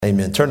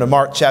Amen. Turn to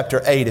Mark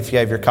chapter 8 if you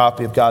have your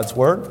copy of God's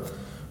Word.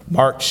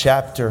 Mark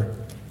chapter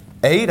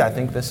 8, I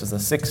think this is the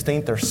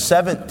 16th or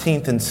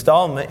 17th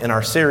installment in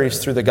our series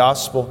through the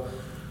Gospel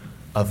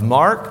of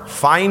Mark,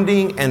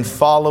 Finding and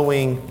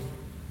Following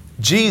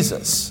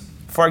Jesus.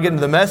 Before I get into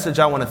the message,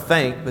 I want to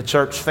thank the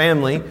church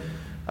family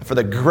for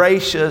the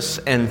gracious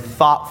and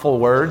thoughtful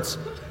words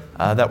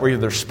that were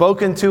either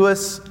spoken to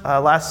us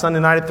last Sunday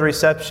night at the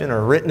reception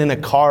or written in a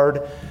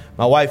card.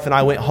 My wife and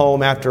I went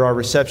home after our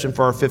reception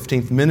for our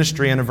 15th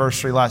ministry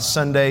anniversary last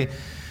Sunday,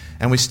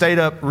 and we stayed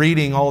up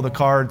reading all the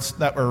cards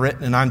that were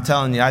written, and I'm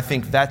telling you, I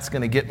think that's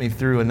going to get me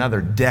through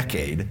another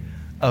decade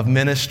of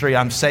ministry.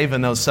 I'm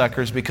saving those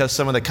suckers because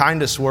some of the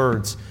kindest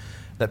words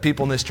that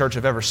people in this church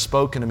have ever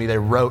spoken to me, they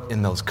wrote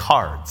in those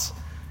cards.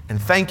 And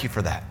thank you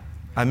for that.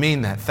 I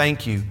mean that.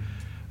 Thank you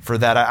for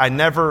that. I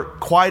never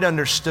quite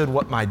understood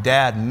what my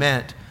dad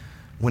meant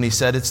when he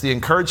said, it's the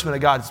encouragement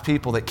of God's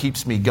people that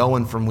keeps me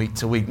going from week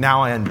to week.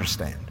 Now I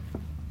understand.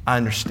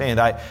 I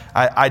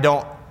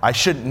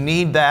shouldn't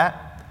need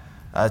that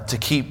to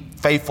keep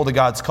faithful to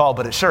God's call,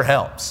 but it sure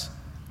helps.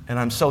 And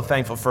I'm so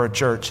thankful for a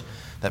church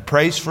that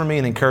prays for me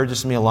and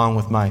encourages me along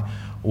with my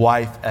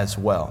wife as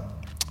well.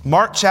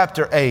 Mark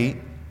chapter 8,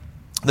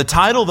 the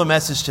title of the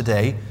message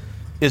today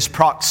is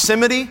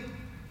Proximity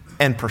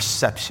and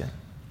Perception.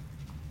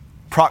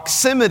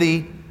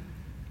 Proximity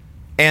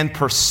and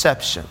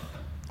perception.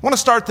 I want to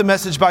start the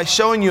message by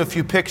showing you a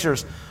few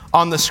pictures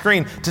on the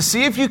screen to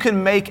see if you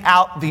can make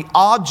out the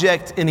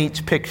object in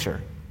each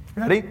picture.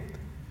 Ready?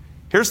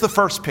 Here's the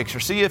first picture.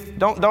 See if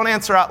don't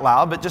answer out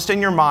loud, but just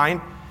in your mind,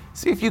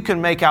 see if you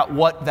can make out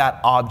what that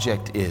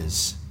object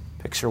is.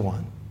 Picture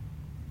one.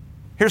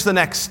 Here's the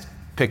next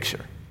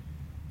picture.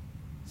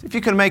 See if you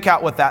can make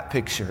out what that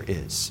picture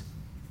is.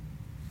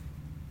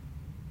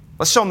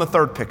 Let's show them the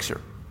third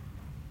picture.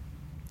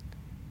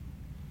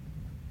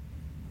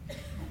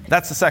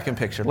 That's the second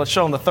picture. Let's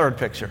show them the third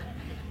picture.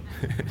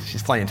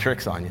 She's playing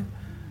tricks on you.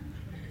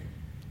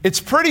 It's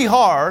pretty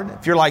hard,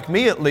 if you're like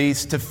me at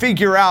least, to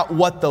figure out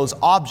what those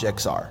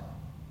objects are.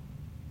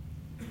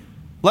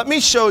 Let me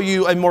show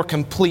you a more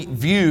complete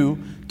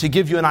view to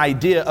give you an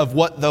idea of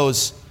what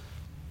those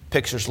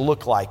pictures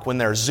look like when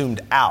they're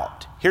zoomed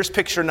out. Here's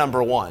picture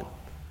number one.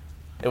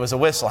 It was a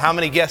whistle. How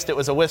many guessed it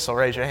was a whistle?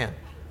 Raise your hand.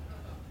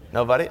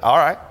 Nobody? All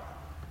right.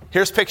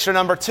 Here's picture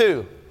number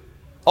two.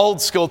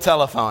 Old school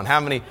telephone.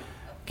 How many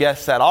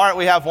guessed that? All right,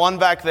 we have one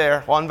back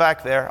there. One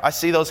back there. I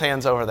see those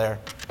hands over there.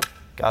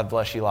 God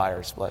bless you,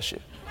 liars. Bless you.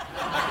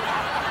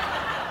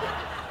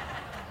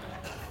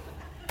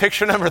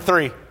 Picture number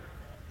three.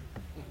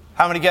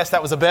 How many guessed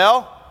that was a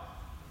bell?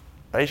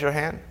 Raise your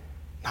hand.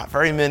 Not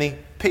very many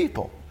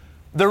people.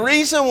 The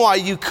reason why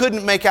you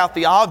couldn't make out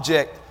the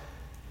object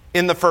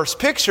in the first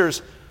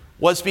pictures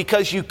was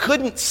because you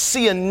couldn't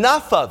see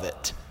enough of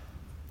it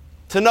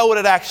to know what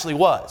it actually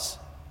was.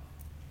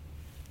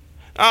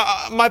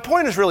 My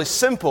point is really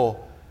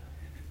simple.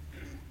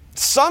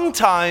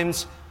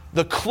 Sometimes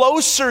the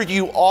closer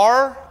you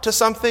are to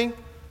something,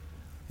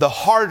 the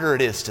harder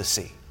it is to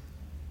see.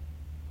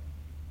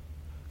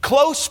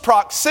 Close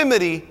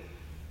proximity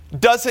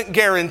doesn't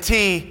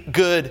guarantee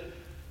good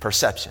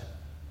perception.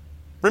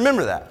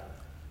 Remember that.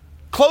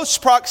 Close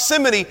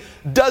proximity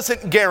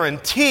doesn't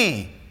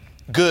guarantee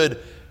good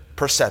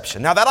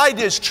perception. Now that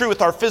idea is true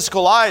with our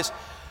physical eyes,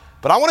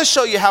 but I want to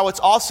show you how it's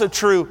also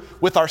true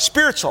with our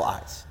spiritual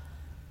eyes.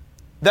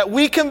 That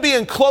we can be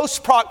in close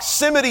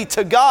proximity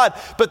to God,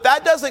 but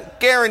that doesn't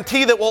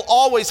guarantee that we'll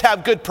always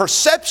have good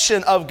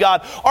perception of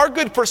God, or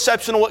good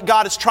perception of what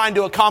God is trying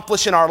to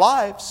accomplish in our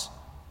lives.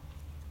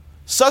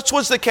 Such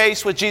was the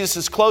case with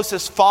Jesus'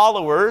 closest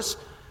followers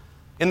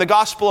in the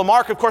Gospel of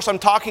Mark. Of course, I'm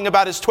talking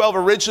about his 12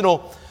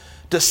 original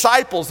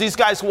disciples. These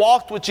guys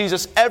walked with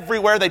Jesus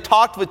everywhere. They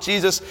talked with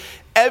Jesus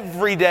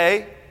every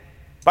day.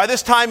 By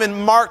this time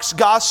in Mark's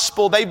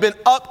gospel, they've been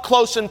up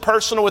close and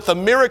personal with the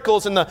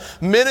miracles and the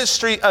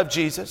ministry of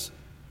Jesus.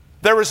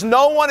 There was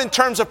no one in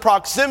terms of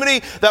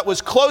proximity that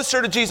was closer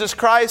to Jesus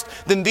Christ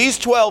than these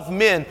 12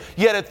 men.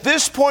 Yet at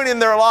this point in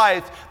their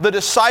life, the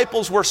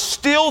disciples were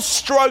still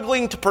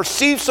struggling to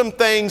perceive some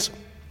things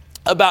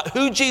about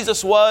who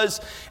Jesus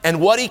was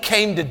and what he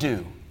came to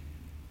do.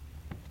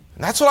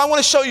 And that's what I want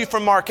to show you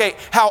from Mark 8,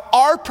 how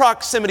our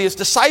proximity as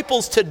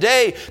disciples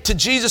today to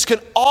Jesus can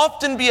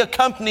often be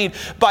accompanied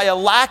by a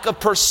lack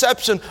of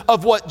perception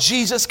of what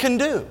Jesus can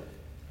do.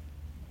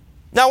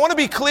 Now I want to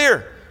be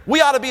clear, we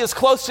ought to be as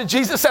close to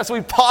Jesus as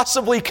we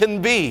possibly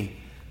can be.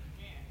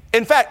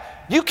 In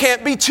fact, you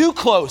can't be too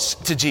close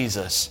to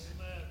Jesus.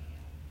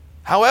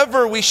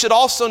 However, we should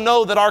also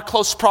know that our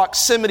close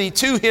proximity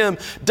to him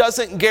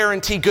doesn't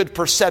guarantee good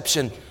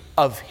perception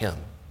of him.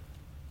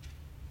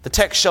 The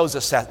text shows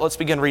us that. Let's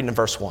begin reading in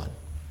verse 1.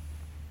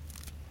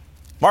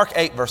 Mark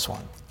 8, verse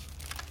 1.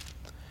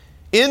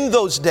 In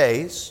those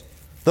days,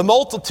 the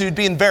multitude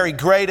being very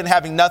great and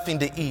having nothing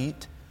to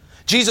eat,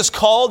 Jesus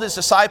called his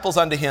disciples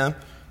unto him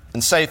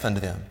and saith unto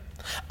them,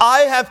 I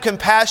have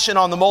compassion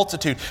on the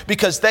multitude,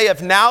 because they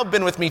have now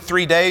been with me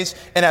 3 days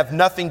and have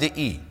nothing to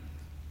eat.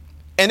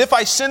 And if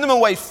I send them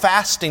away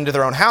fasting to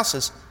their own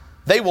houses,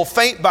 They will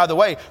faint by the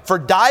way, for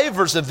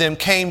divers of them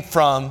came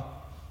from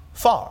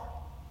far.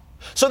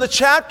 So the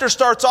chapter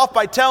starts off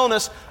by telling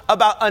us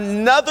about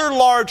another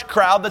large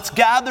crowd that's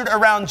gathered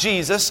around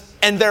Jesus,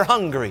 and they're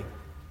hungry.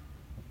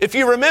 If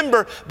you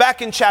remember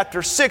back in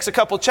chapter 6, a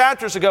couple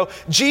chapters ago,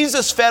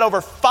 Jesus fed over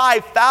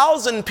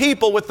 5,000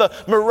 people with the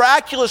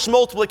miraculous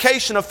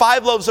multiplication of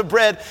 5 loaves of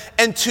bread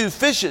and 2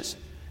 fishes.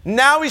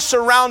 Now he's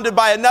surrounded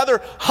by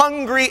another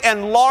hungry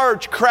and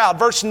large crowd.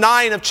 Verse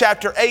 9 of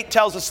chapter 8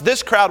 tells us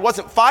this crowd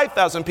wasn't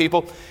 5,000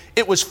 people,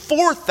 it was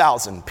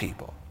 4,000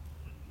 people.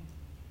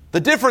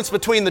 The difference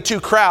between the two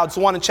crowds,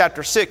 one in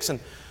chapter 6 and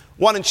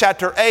one in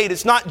chapter 8,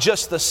 is not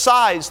just the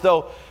size,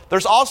 though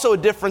there's also a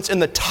difference in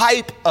the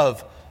type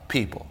of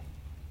people.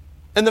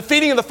 In the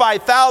feeding of the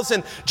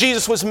 5,000,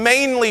 Jesus was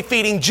mainly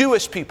feeding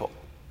Jewish people.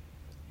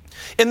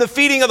 In the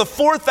feeding of the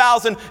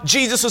 4,000,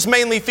 Jesus was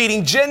mainly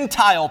feeding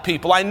Gentile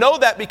people. I know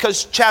that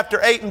because chapter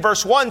 8 and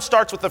verse 1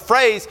 starts with a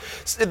phrase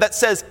that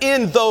says,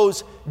 in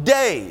those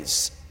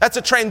days. That's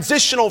a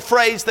transitional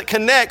phrase that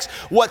connects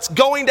what's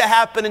going to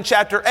happen in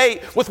chapter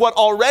 8 with what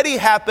already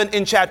happened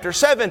in chapter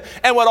 7.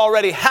 And what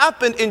already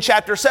happened in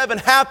chapter 7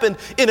 happened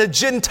in a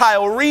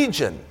Gentile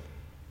region.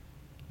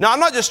 Now, I'm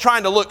not just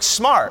trying to look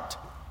smart.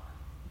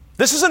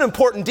 This is an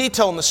important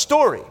detail in the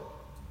story.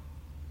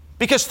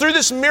 Because through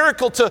this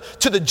miracle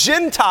to the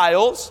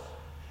Gentiles,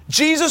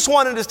 Jesus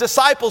wanted his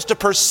disciples to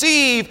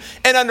perceive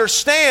and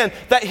understand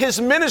that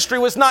his ministry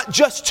was not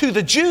just to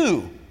the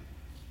Jew.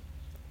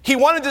 He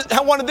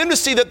wanted them to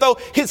see that though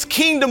his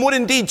kingdom would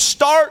indeed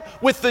start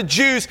with the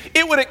Jews,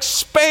 it would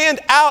expand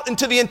out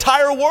into the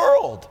entire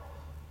world.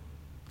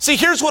 See,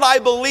 here's what I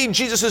believe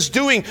Jesus is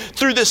doing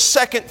through this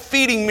second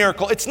feeding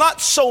miracle. It's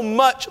not so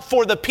much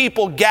for the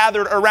people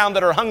gathered around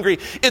that are hungry.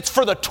 It's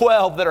for the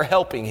 12 that are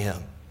helping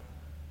him.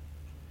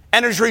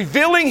 And is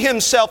revealing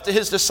himself to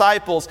his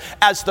disciples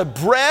as the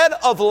bread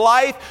of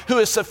life who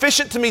is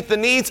sufficient to meet the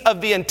needs of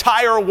the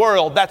entire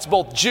world. That's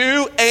both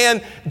Jew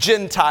and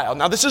Gentile.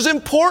 Now, this is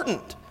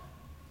important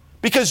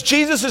because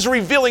Jesus is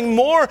revealing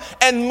more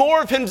and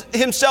more of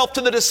himself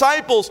to the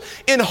disciples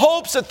in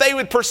hopes that they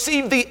would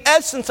perceive the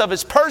essence of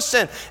his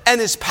person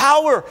and his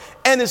power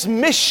and his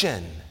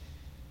mission.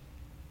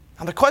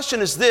 Now, the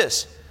question is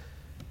this: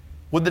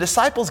 would the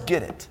disciples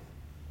get it?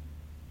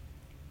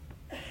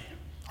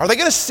 Are they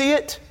going to see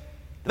it?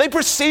 Do they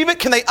perceive it?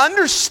 Can they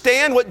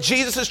understand what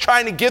Jesus is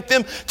trying to get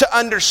them to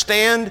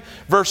understand?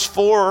 Verse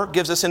 4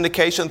 gives us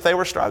indication that they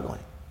were struggling.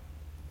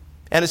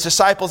 And his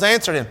disciples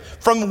answered him,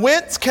 "From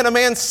whence can a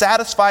man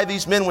satisfy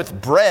these men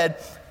with bread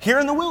here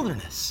in the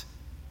wilderness?"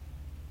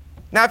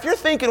 Now, if you're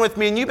thinking with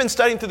me and you've been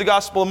studying through the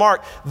Gospel of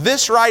Mark,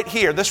 this right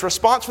here, this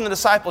response from the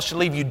disciples should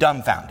leave you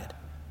dumbfounded.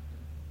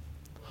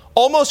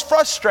 Almost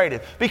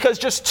frustrated, because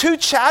just 2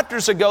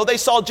 chapters ago, they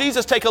saw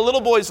Jesus take a little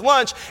boy's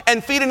lunch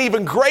and feed an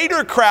even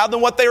greater crowd than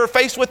what they were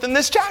faced with in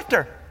this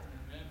chapter.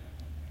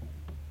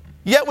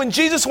 Yet when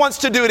Jesus wants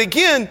to do it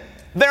again,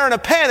 they're in a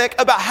panic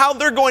about how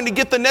they're going to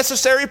get the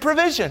necessary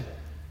provision.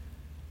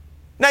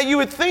 Now, you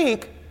would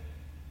think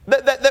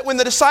that when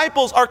the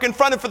disciples are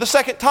confronted for the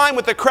second time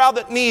with a crowd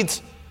that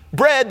needs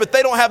bread, but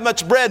they don't have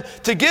much bread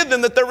to give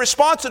them, that their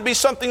response would be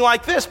something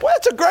like this: "Boy,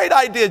 that's a great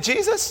idea,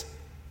 Jesus.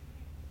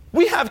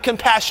 We have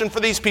compassion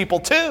for these people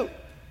too.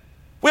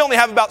 We only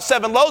have about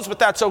 7 loaves, but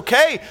that's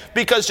okay,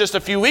 because just a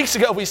few weeks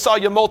ago we saw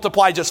you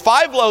multiply just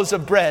 5 loaves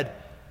of bread.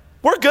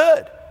 We're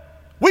good.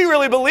 We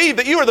really believe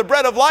that you are the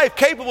bread of life,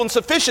 capable and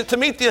sufficient to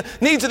meet the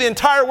needs of the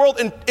entire world,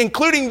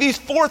 including these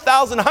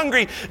 4,000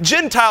 hungry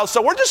Gentiles.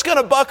 So we're just going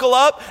to buckle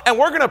up and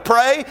we're going to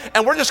pray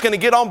and we're just going to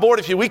get on board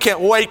with you. We can't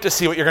wait to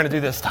see what you're going to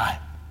do this time."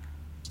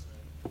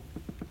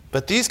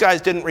 But these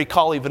guys didn't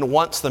recall even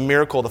once the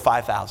miracle of the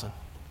 5,000.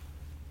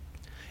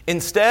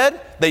 Instead,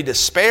 they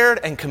despaired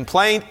and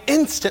complained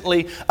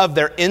instantly of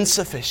their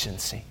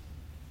insufficiency.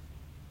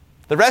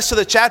 The rest of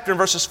the chapter in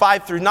verses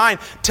 5 through 9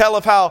 tell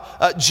of how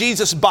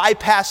Jesus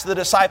bypassed the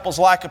disciples'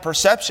 lack of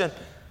perception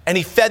and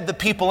he fed the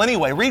people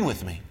anyway. Read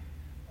with me.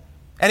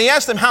 "And he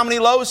asked them, 'How many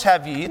loaves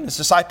have ye?' And his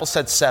disciples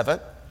said, 7.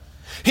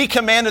 He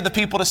commanded the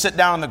people to sit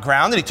down on the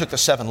ground, and he took the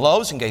 7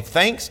 loaves and gave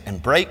thanks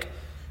and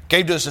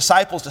gave to his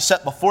disciples to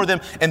set before them,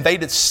 and they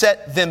did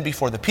set them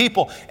before the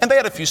people. And they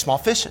had a few small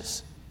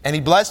fishes. And he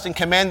blessed and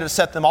commanded to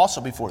set them also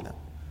before them.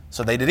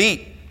 So they did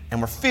eat and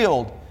were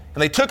filled.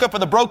 And they took up of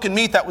the broken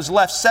meat that was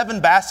left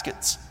 7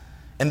 baskets.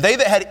 And they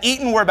that had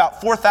eaten were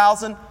about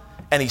 4,000,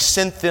 and he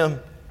sent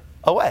them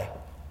away."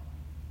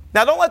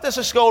 Now, don't let this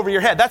just go over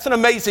your head. That's an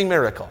amazing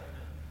miracle.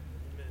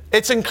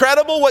 It's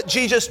incredible what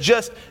Jesus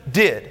just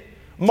did.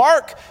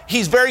 Mark,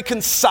 he's very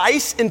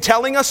concise in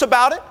telling us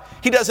about it.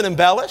 He doesn't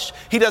embellish.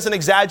 He doesn't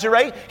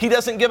exaggerate. He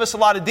doesn't give us a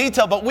lot of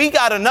detail. But we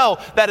got to know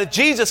that if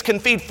Jesus can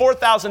feed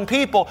 4,000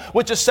 people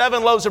with just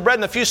 7 loaves of bread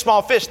and a few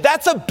small fish,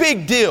 that's a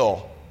big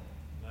deal.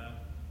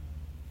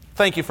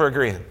 Thank you for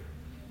agreeing.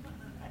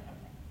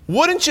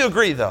 Wouldn't you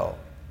agree, though,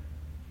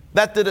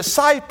 that the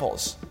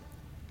disciples,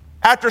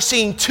 after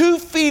seeing 2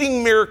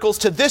 feeding miracles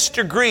to this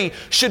degree,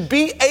 should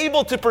be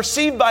able to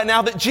perceive by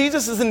now that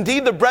Jesus is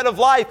indeed the bread of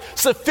life,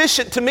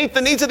 sufficient to meet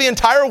the needs of the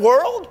entire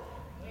world?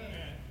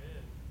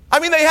 I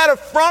mean, they had a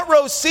front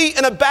row seat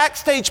and a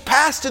backstage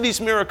pass to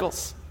these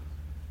miracles.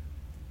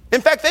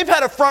 In fact, they've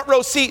had a front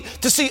row seat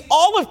to see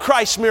all of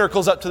Christ's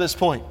miracles up to this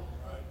point.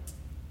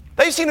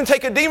 They've seen him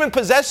take a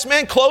demon-possessed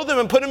man, clothe him,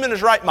 and put him in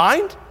his right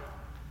mind.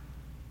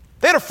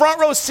 They had a front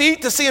row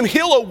seat to see him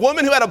heal a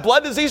woman who had a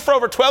blood disease for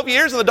over 12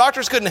 years and the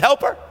doctors couldn't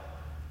help her.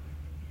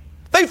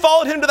 They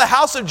followed him to the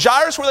house of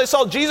Jairus where they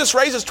saw Jesus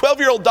raise his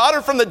 12-year-old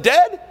daughter from the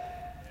dead.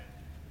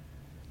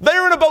 They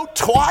were in a boat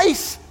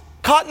twice,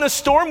 caught in a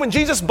storm when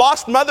Jesus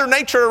bossed Mother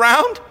Nature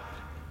around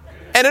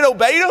and it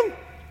obeyed him.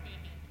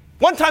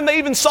 One time they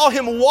even saw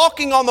him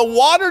walking on the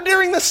water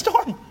during the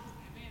storm.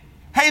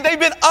 Hey, they've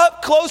been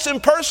up close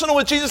and personal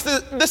with Jesus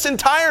this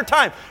entire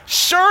time.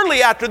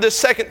 Surely after this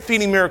second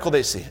feeding miracle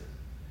they see it.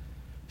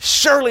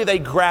 Surely they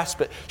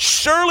grasp it.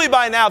 Surely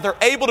by now they're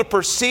able to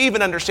perceive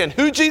and understand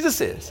who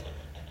Jesus is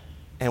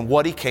and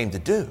what he came to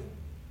do.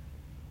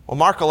 Well,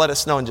 Mark will let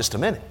us know in just a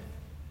minute.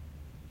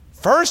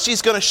 First,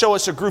 he's going to show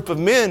us a group of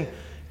men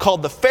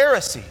called the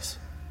Pharisees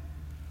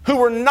who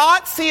were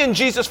not seeing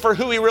Jesus for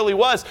who he really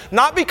was,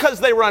 not because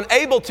they were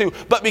unable to,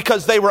 but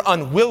because they were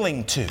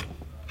unwilling to.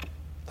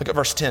 Look at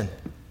verse 10.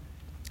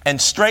 And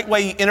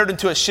straightway he entered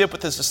into a ship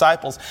with his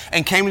disciples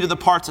and came into the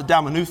parts of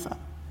Dalmanutha.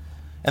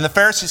 And the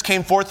Pharisees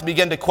came forth and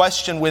began to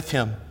question with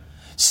him,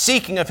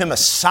 seeking of him a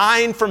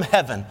sign from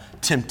heaven,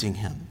 tempting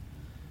him.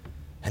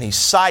 And he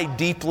sighed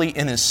deeply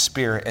in his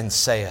spirit and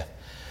saith,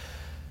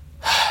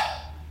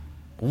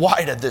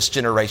 why did this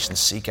generation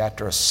seek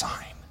after a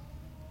sign?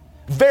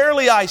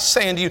 Verily I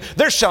say unto you,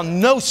 there shall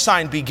no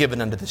sign be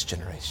given unto this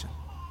generation.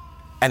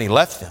 And he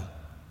left them.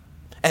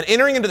 And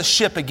entering into the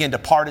ship again,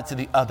 departed to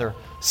the other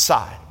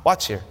side.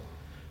 Watch here.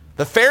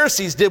 The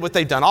Pharisees did what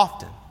they've done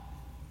often.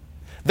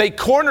 They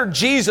cornered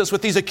Jesus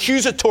with these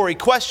accusatory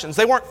questions.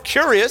 They weren't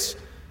curious.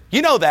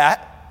 You know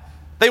that.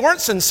 They weren't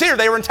sincere.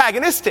 They were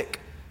antagonistic.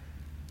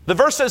 The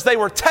verse says they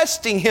were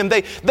testing him.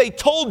 They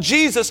told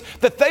Jesus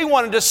that they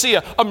wanted to see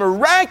a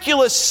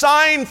miraculous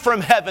sign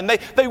from heaven.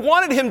 They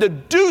wanted him to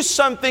do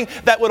something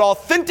that would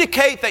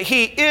authenticate that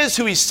he is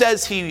who he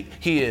says he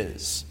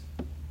is.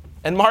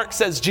 And Mark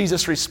says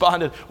Jesus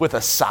responded with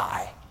a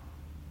sigh.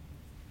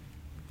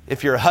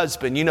 If you're a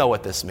husband, you know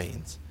what this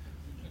means.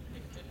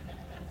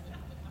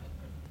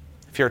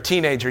 If you're a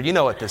teenager, you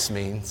know what this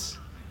means.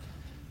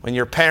 When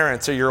your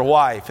parents or your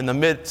wife, in the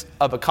midst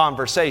of a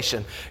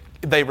conversation,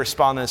 they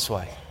respond this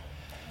way.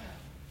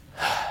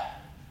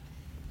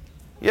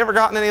 You ever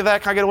gotten any of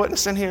that? Can I get a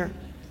witness in here?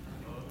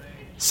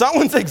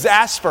 Someone's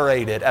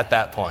exasperated at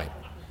that point.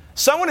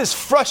 Someone is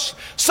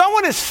frustrated.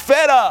 Someone is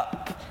fed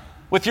up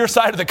with your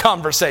side of the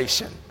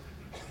conversation.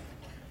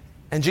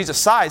 And Jesus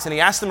sighs and he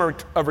asks them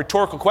a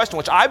rhetorical question,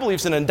 which I believe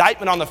is an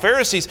indictment on the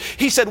Pharisees.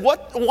 He said,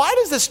 why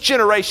does this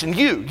generation,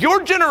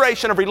 your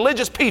generation of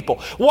religious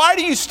people, why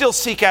do you still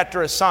seek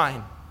after a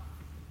sign?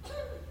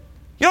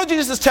 You know what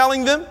Jesus is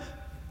telling them?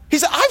 He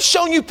said, I've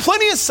shown you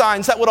plenty of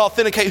signs that would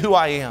authenticate who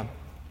I am.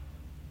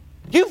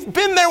 You've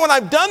been there when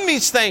I've done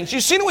these things.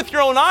 You've seen it with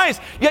your own eyes,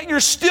 yet you're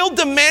still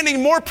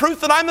demanding more proof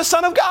that I'm the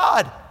Son of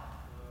God.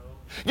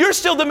 You're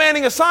still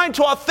demanding a sign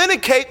to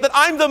authenticate that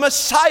I'm the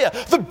Messiah,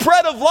 the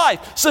bread of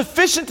life,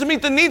 sufficient to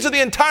meet the needs of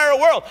the entire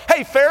world.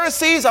 Hey,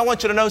 Pharisees, I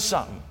want you to know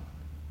something.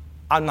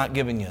 I'm not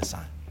giving you a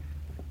sign.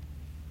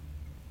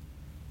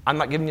 I'm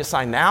not giving you a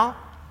sign now,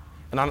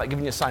 and I'm not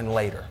giving you a sign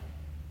later.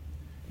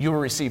 You will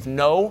receive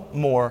no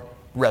more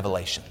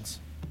revelations.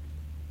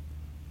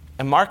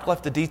 And Mark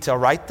left a detail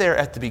right there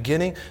at the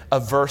beginning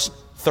of verse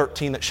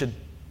 13 that should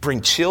bring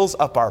chills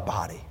up our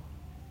body.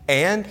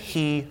 And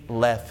he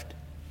left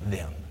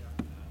them.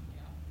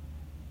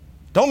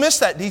 Don't miss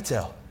that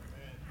detail.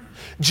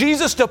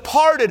 Jesus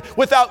departed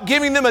without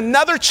giving them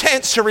another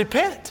chance to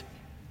repent.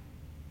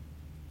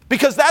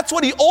 Because that's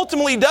what he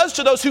ultimately does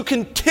to those who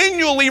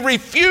continually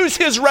refuse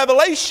his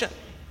revelation.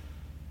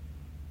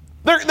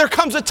 There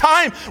comes a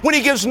time when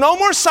he gives no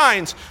more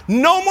signs,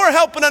 no more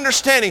help and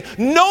understanding,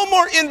 no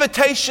more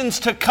invitations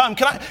to come.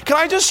 Can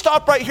I just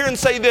stop right here and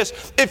say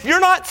this? If you're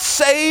not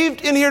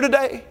saved in here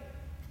today,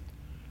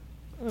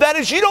 that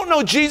is, you don't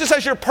know Jesus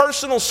as your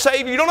personal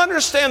Savior, you don't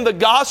understand the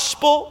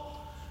gospel,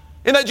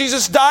 in that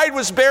Jesus died,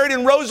 was buried,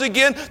 and rose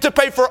again to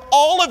pay for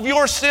all of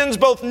your sins,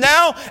 both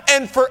now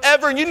and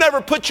forever, and you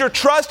never put your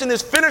trust in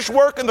his finished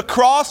work on the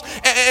cross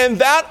and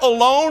that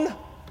alone,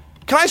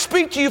 can I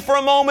speak to you for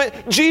a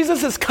moment?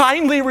 Jesus is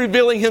kindly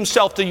revealing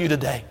himself to you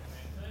today.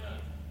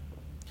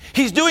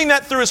 He's doing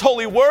that through his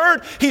holy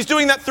word. He's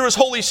doing that through his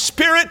Holy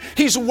Spirit.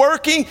 He's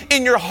working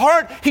in your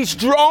heart. He's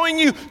drawing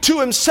you to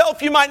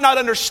himself. You might not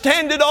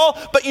understand it all,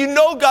 but you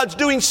know God's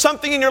doing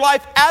something in your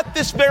life at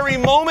this very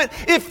moment.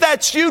 If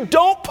that's you,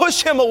 don't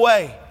push him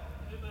away.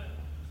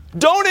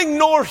 Don't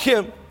ignore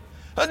him.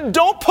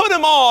 Don't put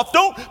him off.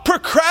 Don't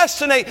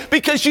procrastinate,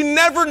 because you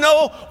never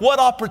know what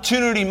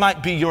opportunity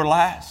might be your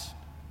last.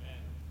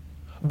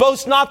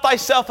 Boast not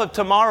thyself of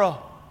tomorrow,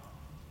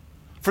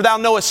 for thou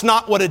knowest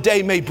not what a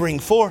day may bring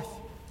forth.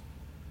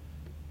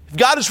 If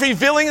God is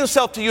revealing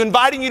himself to you,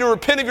 inviting you to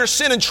repent of your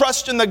sin and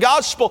trust in the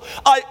gospel,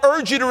 I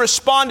urge you to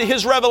respond to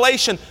his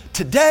revelation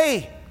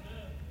today.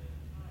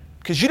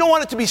 because you don't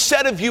want it to be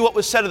said of you what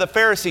was said of the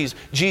Pharisees,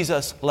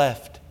 Jesus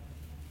left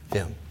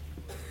them.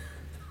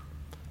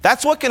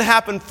 That's what can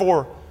happen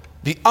for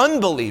the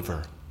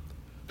unbeliever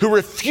who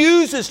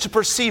refuses to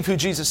perceive who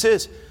Jesus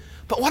is.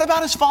 But what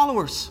about his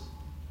followers?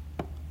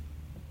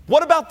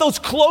 What about those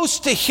close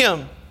to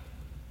him?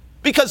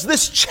 Because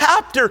this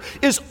chapter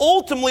is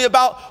ultimately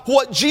about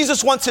what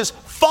Jesus wants his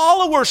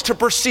followers to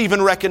perceive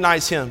and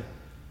recognize him.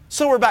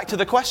 So we're back to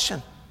the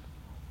question.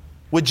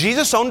 Would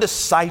Jesus' own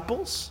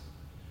disciples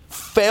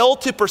fail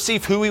to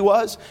perceive who he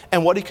was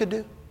and what he could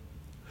do?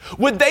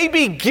 Would they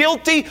be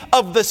guilty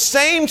of the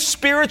same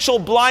spiritual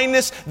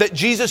blindness that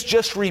Jesus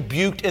just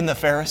rebuked in the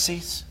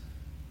Pharisees?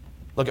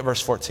 Look at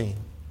verse 14.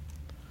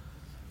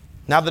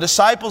 Now the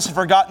disciples had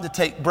forgotten to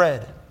take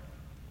bread.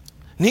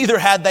 Neither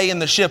had they in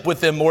the ship with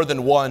them more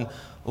than one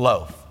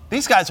loaf.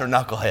 These guys are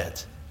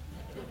knuckleheads.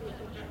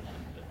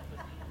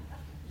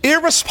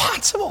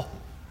 Irresponsible.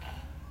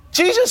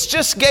 Jesus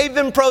just gave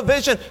them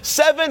provision,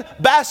 7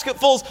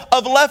 basketfuls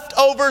of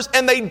leftovers,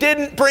 and they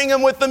didn't bring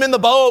them with them in the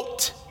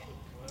boat.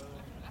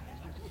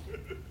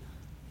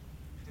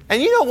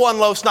 And you know one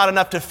loaf's not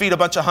enough to feed a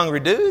bunch of hungry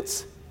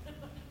dudes.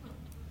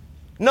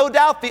 No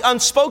doubt the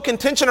unspoken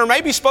tension, or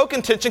maybe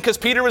spoken tension because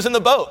Peter was in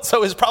the boat, so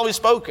it was probably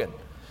spoken,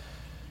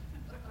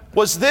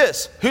 was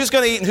this: who's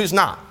going to eat and who's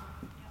not?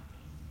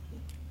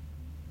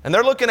 And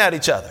they're looking at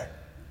each other.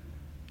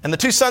 And the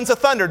 2 sons of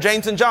thunder,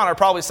 James and John, are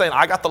probably saying,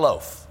 I got the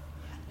loaf.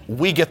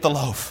 We get the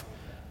loaf.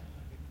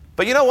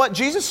 But you know what?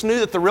 Jesus knew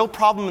that the real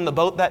problem in the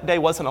boat that day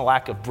wasn't a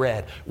lack of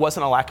bread,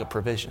 wasn't a lack of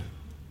provision.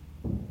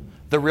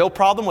 The real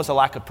problem was a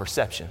lack of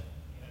perception.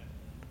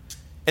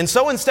 And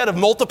so instead of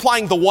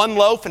multiplying the 1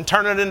 loaf and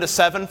turning it into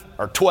 7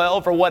 or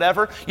 12 or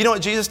whatever, you know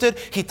what Jesus did?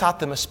 He taught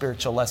them a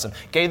spiritual lesson,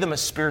 gave them a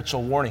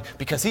spiritual warning,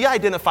 because he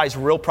identifies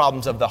real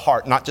problems of the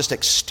heart, not just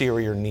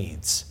exterior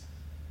needs.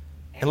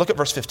 And look at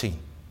verse 15.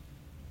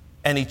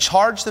 And he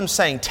charged them,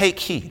 saying, take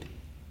heed.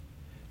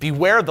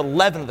 Beware of the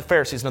leaven of the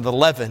Pharisees and of the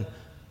leaven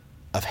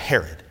of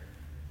Herod.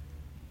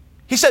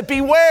 He said,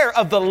 beware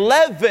of the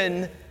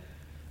leaven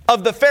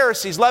of the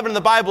Pharisees. Leaven in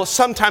the Bible is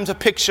sometimes a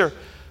picture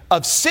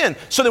of sin.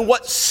 So then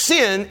what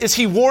sin is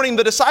he warning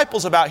the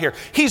disciples about here?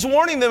 He's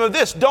warning them of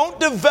this: don't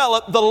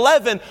develop the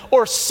leaven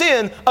or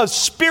sin of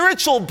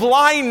spiritual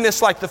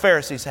blindness like the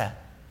Pharisees had.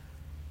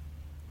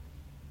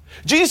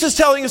 Jesus is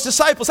telling his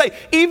disciples, hey,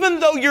 even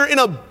though you're in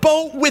a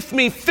boat with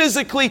me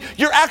physically,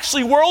 you're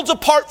actually worlds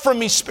apart from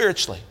me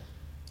spiritually.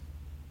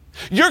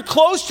 You're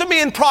close to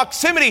me in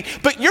proximity,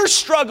 but you're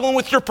struggling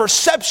with your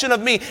perception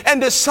of me. And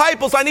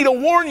disciples, I need to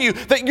warn you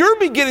that you're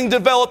beginning to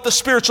develop the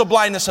spiritual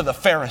blindness of the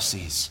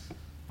Pharisees.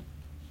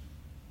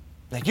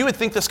 Now, you would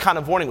think this kind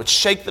of warning would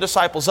shake the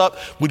disciples up,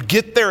 would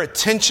get their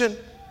attention.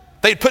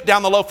 They'd put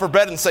down the loaf of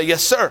bread and say,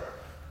 yes, sir.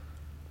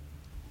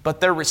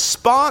 But their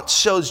response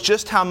shows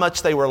just how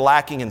much they were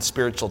lacking in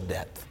spiritual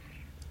depth.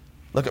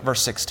 Look at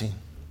verse 16.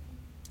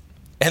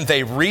 And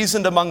they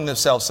reasoned among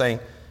themselves, saying,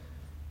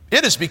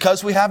 it is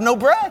because we have no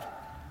bread.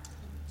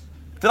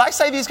 Did I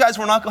say these guys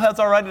were knuckleheads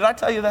already? Did I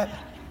tell you that?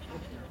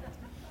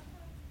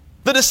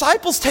 The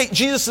disciples take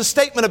Jesus'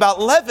 statement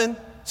about leaven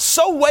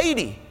so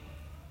weighty,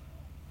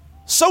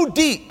 so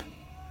deep,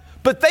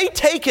 but they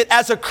take it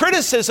as a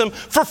criticism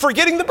for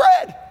forgetting the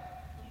bread.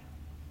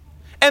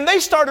 And they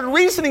started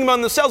reasoning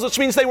among themselves, which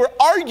means they were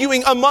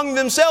arguing among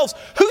themselves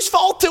whose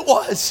fault it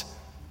was.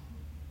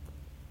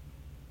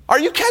 Are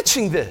you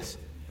catching this?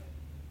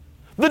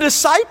 The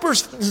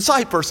disciples,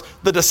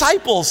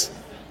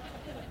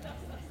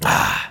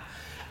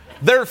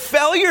 their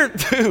failure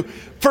to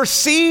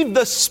perceive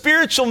the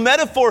spiritual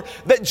metaphor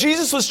that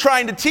Jesus was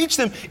trying to teach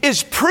them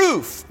is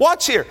proof,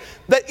 watch here,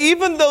 that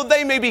even though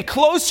they may be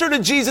closer to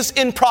Jesus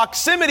in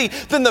proximity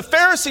than the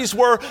Pharisees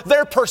were,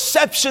 their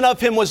perception of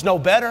him was no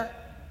better.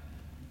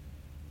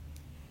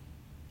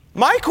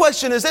 My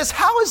question is this: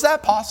 how is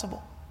that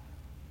possible?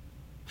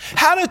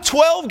 How did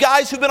 12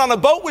 guys who've been on a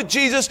boat with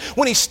Jesus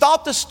when he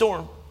stopped the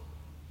storm,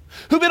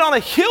 who've been on a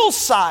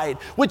hillside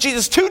with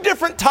Jesus 2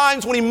 different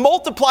times when he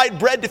multiplied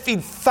bread to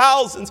feed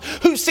thousands,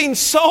 who've seen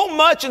so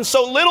much in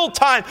so little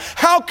time,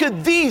 how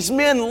could these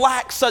men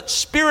lack such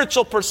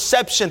spiritual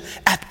perception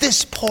at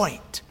this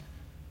point?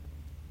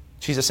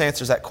 Jesus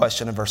answers that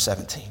question in verse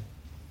 17.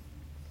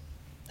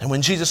 And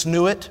when Jesus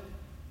knew it,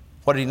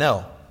 what did he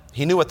know?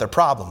 He knew what their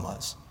problem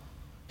was.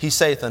 He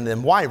saith unto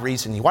them, why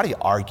reason ye? Why do you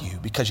argue?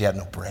 Because you have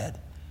no bread.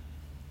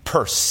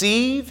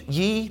 Perceive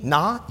ye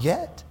not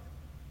yet?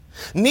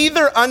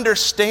 Neither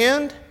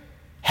understand?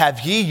 Have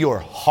ye your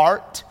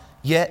heart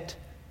yet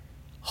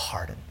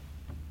hardened?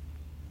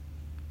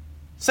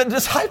 So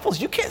disciples,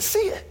 you can't see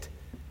it.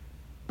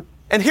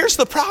 And here's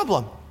the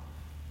problem.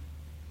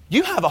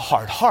 You have a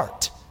hard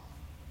heart.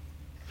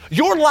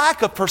 Your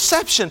lack of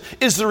perception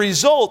is the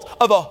result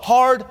of a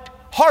hard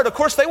heart. Of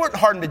course, they weren't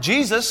hardened to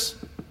Jesus.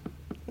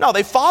 No,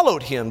 they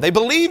followed him. They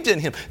believed in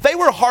him. They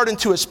were hardened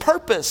to his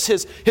purpose,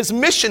 his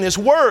mission, his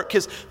work,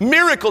 his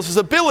miracles, his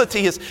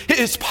ability,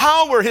 his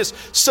power, his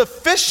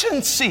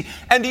sufficiency.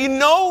 And do you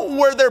know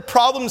where their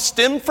problems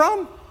stem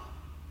from?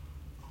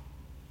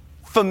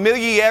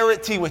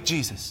 Familiarity with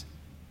Jesus.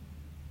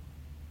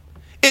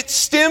 It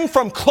stemmed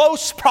from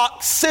close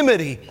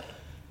proximity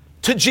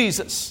to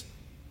Jesus.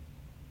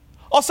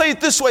 I'll say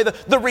it this way,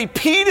 the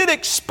repeated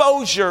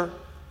exposure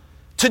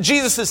to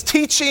Jesus'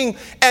 teaching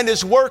and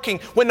His working,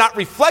 when not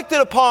reflected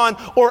upon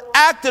or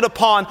acted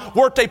upon,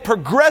 worked a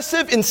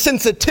progressive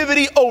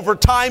insensitivity over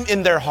time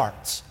in their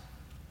hearts.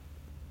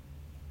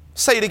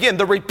 Say it again.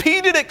 The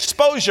repeated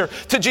exposure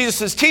to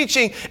Jesus'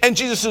 teaching and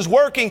Jesus'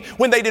 working,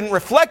 when they didn't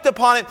reflect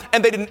upon it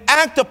and they didn't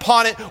act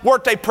upon it,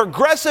 worked a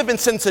progressive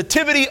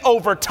insensitivity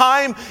over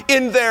time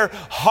in their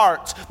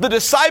hearts. The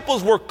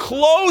disciples were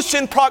close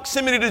in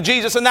proximity to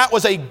Jesus, and that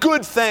was a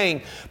good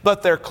thing.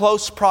 But their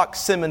close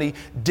proximity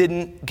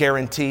didn't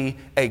guarantee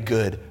a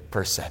good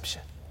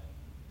perception.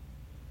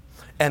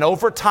 And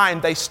over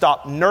time, they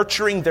stopped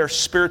nurturing their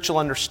spiritual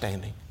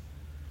understanding.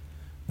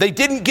 They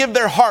didn't give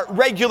their heart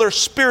regular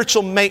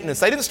spiritual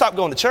maintenance. They didn't stop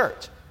going to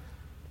church.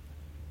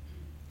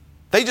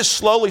 They just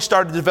slowly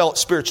started to develop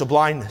spiritual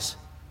blindness.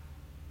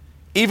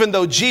 Even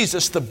though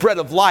Jesus, the bread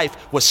of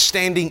life, was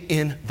standing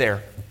in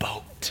their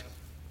boat.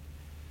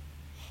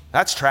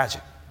 That's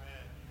tragic.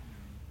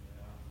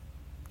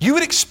 You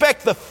would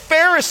expect the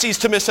Pharisees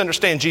to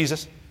misunderstand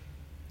Jesus.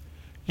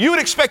 You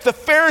would expect the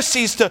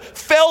Pharisees to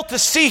fail to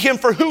see Him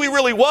for who He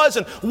really was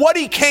and what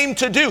He came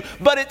to do.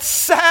 But it's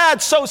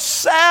sad, so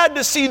sad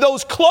to see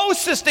those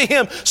closest to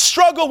Him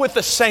struggle with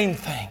the same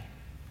thing.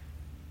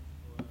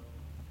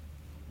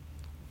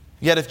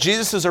 Yet if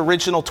Jesus'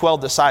 original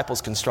 12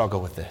 disciples can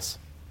struggle with this,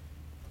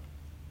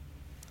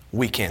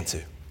 we can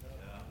too.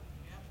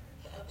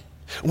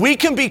 We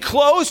can be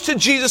close to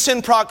Jesus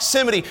in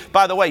proximity.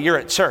 By the way, you're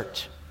at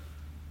church.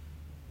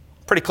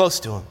 Pretty close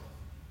to Him.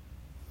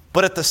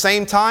 But at the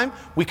same time,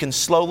 we can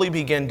slowly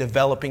begin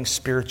developing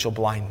spiritual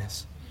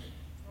blindness.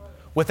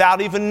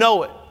 Without even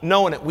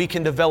knowing it, we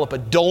can develop a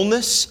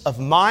dullness of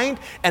mind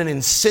and an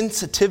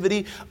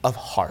insensitivity of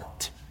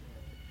heart.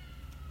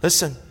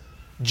 Listen,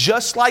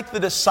 just like the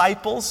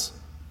disciples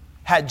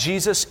had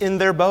Jesus in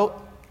their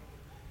boat,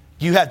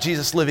 you have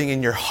Jesus living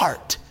in your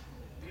heart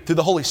through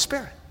the Holy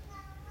Spirit.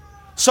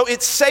 So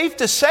it's safe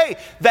to say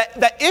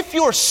that if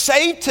you're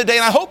saved today,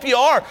 and I hope you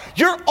are,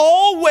 you're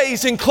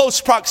always in close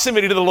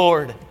proximity to the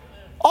Lord.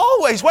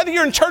 Always, whether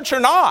you're in church or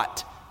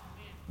not.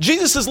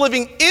 Jesus is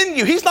living in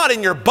you. He's not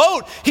in your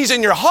boat. He's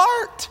in your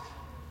heart.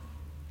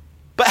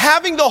 But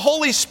having the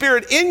Holy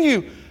Spirit in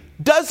you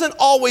doesn't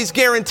always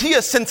guarantee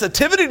a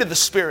sensitivity to the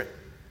Spirit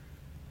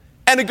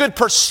and a good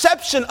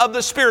perception of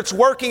the Spirit's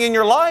working in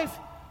your life.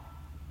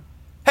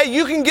 Hey,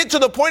 you can get to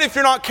the point, if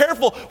you're not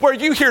careful, where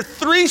you hear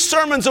 3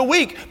 sermons a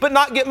week but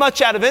not get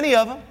much out of any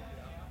of them.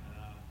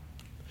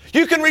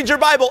 You can read your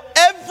Bible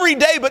every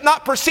day but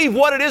not perceive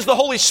what it is the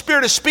Holy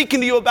Spirit is speaking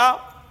to you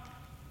about.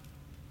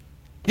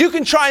 You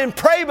can try and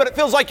pray, but it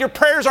feels like your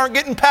prayers aren't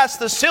getting past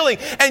the ceiling,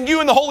 and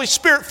you and the Holy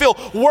Spirit feel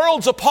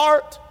worlds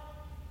apart.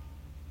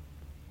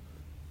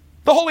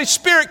 The Holy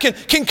Spirit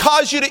can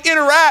cause you to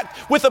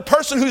interact with a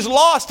person who's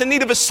lost in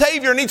need of a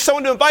Savior and needs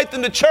someone to invite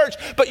them to church,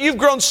 but you've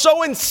grown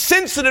so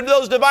insensitive to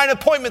those divine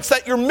appointments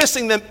that you're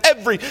missing them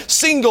every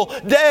single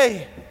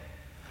day.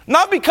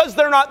 Not because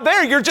they're not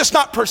there, you're just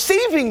not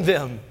perceiving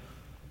them.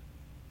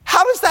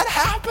 How does that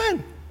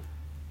happen?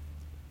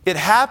 It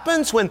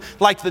happens when,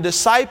 like the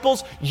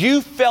disciples,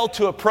 you fail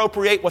to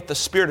appropriate what the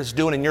Spirit is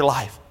doing in your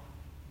life.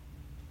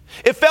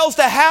 It fails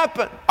to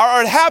happen,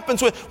 or it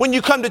happens when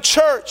you come to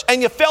church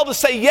and you fail to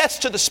say yes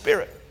to the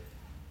Spirit.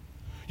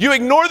 You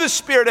ignore the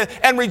Spirit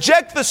and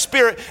reject the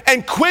Spirit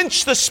and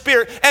quench the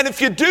Spirit. And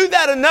if you do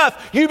that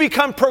enough, you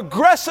become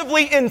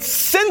progressively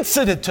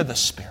insensitive to the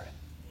Spirit.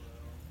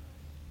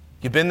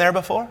 You've been there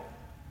before?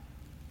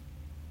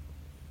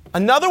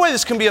 Another way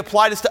this can be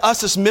applied is to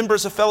us as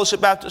members of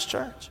Fellowship Baptist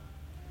Church.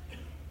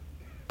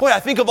 Boy, I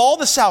think of all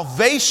the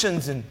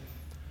salvations and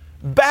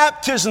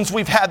baptisms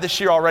we've had this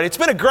year already. It's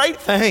been a great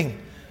thing.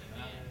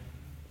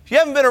 If you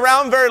haven't been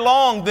around very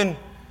long, then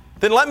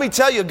let me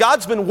tell you,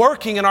 God's been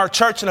working in our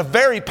church in a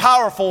very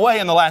powerful way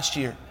in the last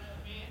year.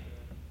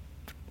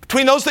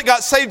 Between those that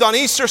got saved on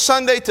Easter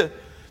Sunday to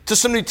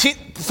some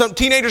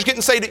teenagers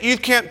getting saved at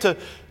youth camp, to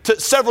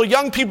several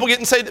young people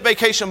getting saved at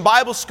Vacation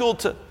Bible School,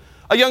 to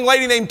a young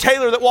lady named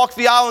Taylor that walked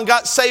the aisle and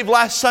got saved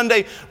last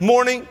Sunday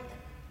morning,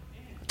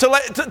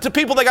 to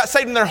people that got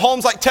saved in their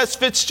homes like Tess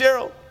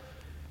Fitzgerald.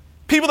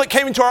 People that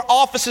came into our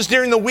offices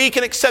during the week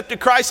and accepted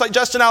Christ like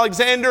Justin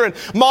Alexander and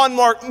Mon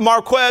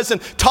Marquez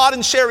and Todd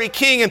and Sherry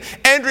King and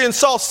Andrea and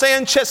Saul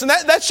Sanchez. And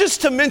that's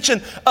just to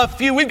mention a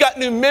few. We've got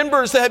new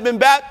members that have been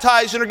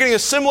baptized and are getting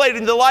assimilated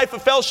into the life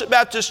of Fellowship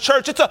Baptist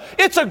Church.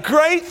 It's a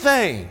great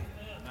thing.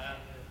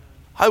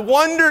 I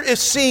wonder if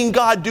seeing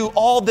God do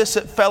all this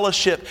at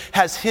Fellowship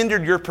has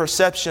hindered your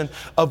perception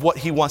of what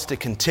He wants to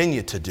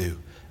continue to do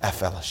at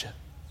Fellowship.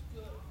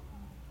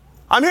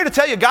 I'm here to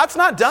tell you, God's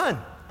not done.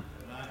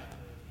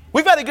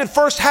 We've had a good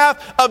first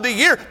half of the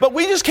year, but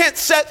we just can't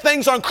set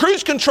things on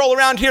cruise control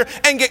around here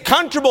and get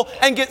comfortable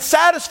and get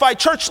satisfied.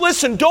 Church,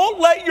 listen, don't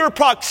let your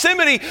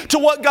proximity to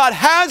what God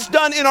has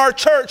done in our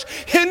church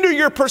hinder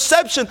your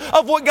perception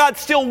of what God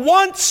still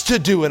wants to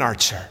do in our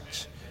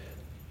church.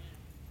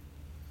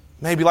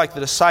 Maybe like the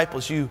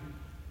disciples, you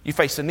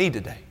face a need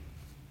today.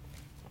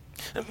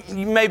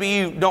 Maybe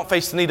you don't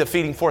face the need of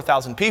feeding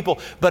 4,000 people,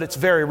 but it's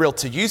very real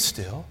to you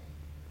still.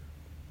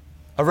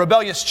 A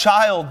rebellious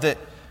child that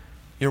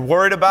you're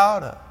worried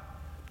about, a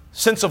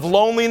sense of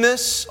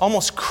loneliness,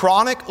 almost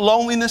chronic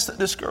loneliness that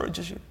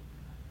discourages you.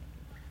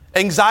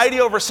 Anxiety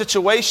over a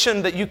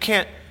situation that you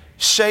can't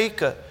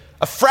shake, a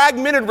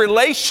fragmented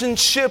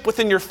relationship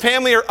within your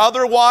family or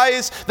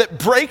otherwise that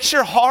breaks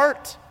your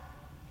heart,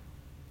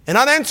 an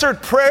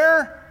unanswered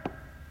prayer,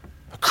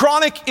 a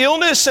chronic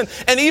illness,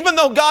 and even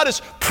though God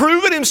has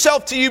proven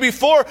himself to you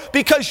before,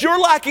 because you're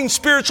lacking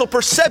spiritual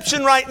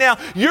perception right now,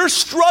 you're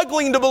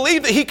struggling to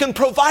believe that he can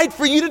provide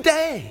for you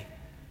today.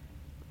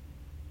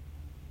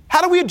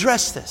 How do we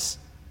address this?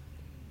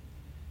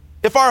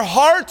 If our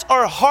hearts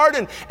are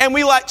hardened and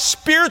we lack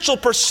spiritual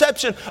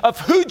perception of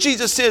who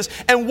Jesus is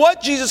and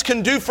what Jesus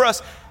can do for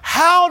us,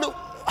 how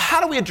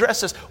do we address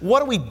this?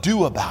 What do we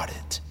do about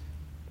it?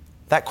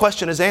 That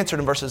question is answered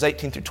in verses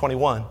 18 through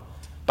 21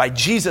 by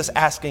Jesus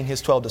asking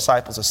his 12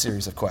 disciples a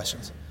series of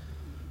questions.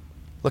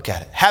 Look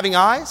at it. Having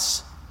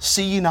eyes,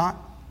 see ye not?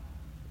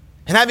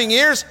 And having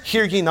ears,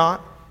 hear ye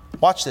not?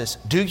 Watch this.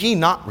 Do ye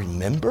not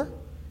remember?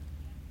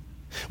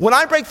 When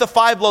I break the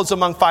 5 loaves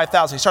among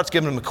 5,000, he starts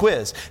giving them a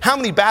quiz. How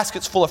many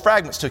baskets full of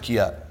fragments took ye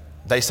up?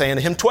 They say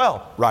unto him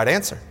 12. Right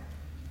answer.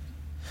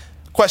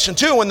 Question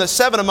 2, when the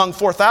 7 among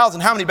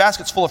 4,000, how many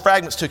baskets full of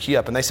fragments took ye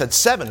up? And they said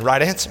 7.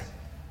 Right answer.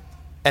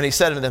 And he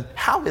said unto them,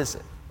 how is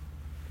it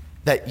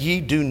that ye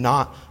do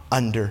not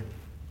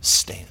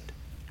understand?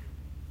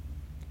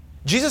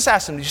 Jesus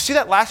asked them, did you see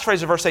that last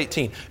phrase of verse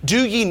 18?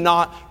 Do ye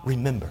not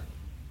remember?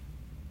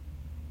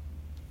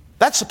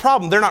 That's the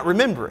problem. They're not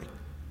remembering.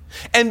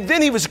 And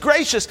then he was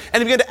gracious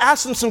and he began to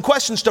ask them some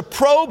questions to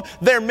probe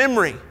their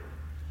memory.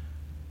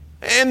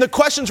 And the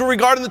questions were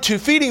regarding the 2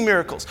 feeding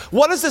miracles.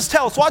 What does this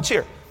tell us? Watch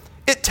here.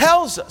 It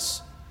tells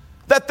us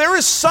that there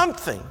is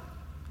something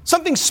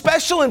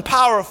special and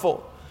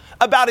powerful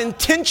about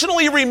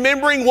intentionally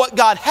remembering what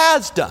God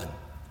has done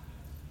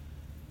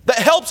that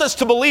helps us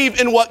to believe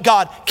in what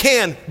God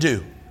can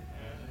do.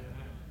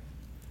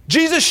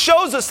 Jesus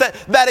shows us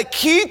that a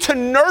key to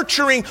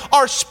nurturing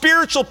our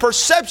spiritual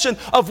perception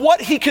of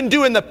what he can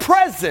do in the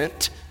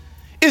present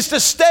is to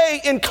stay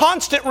in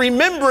constant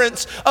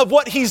remembrance of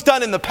what he's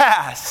done in the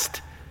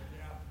past.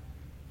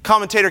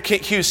 Commentator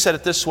Kent Hughes said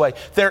it this way: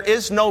 there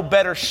is no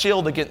better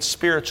shield against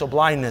spiritual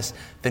blindness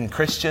than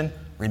Christian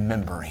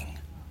remembering.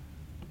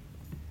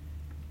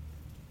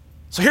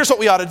 So here's what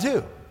we ought to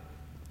do.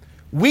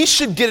 We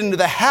should get into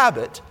the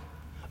habit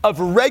of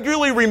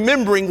regularly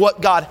remembering what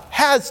God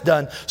has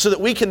done so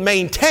that we can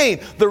maintain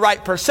the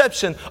right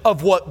perception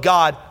of what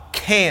God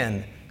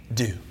can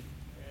do.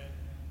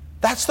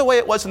 That's the way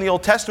it was in the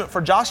Old Testament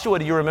for Joshua.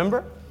 Do you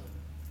remember?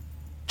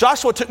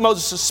 Joshua took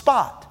Moses'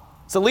 spot.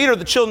 As the leader of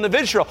the children of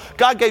Israel,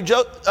 God gave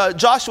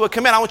Joshua a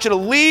command. I want you to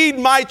lead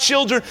my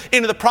children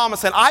into the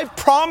promised land. I've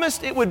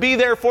promised it would be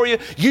there for you.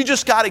 You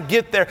just got to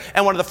get there.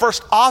 And one of the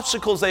first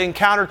obstacles they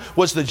encountered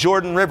was the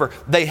Jordan River.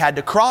 They had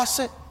to cross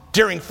it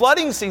during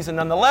flooding season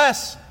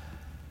nonetheless.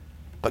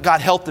 But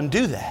God helped them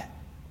do that.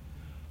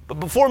 But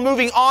before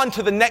moving on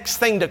to the next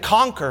thing to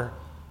conquer,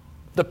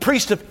 the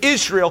priest of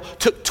Israel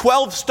took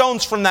 12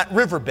 stones from that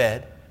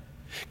riverbed,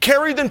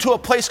 carried them to a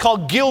place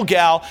called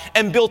Gilgal,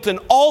 and built an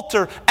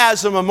altar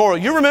as a memorial.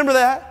 You remember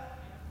that?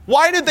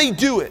 Why did they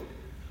do it?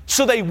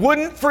 So they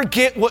wouldn't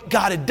forget what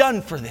God had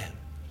done for them.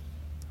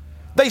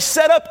 They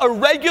set up a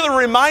regular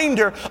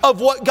reminder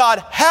of what God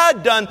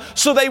had done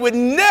so they would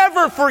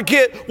never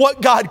forget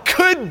what God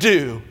could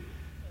do.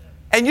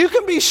 And you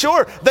can be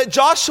sure that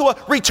Joshua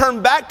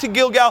returned back to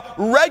Gilgal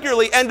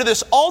regularly and to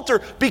this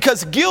altar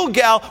because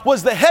Gilgal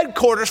was the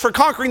headquarters for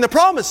conquering the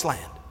promised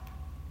land.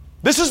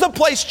 This is the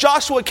place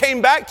Joshua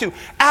came back to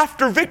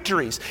after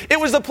victories. It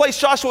was the place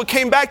Joshua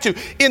came back to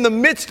in the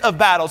midst of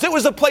battles. It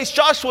was the place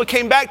Joshua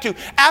came back to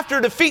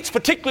after defeats,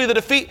 particularly the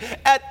defeat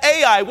at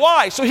Ai.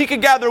 Why? So he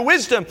could gather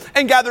wisdom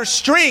and gather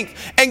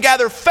strength and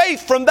gather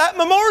faith from that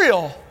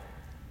memorial.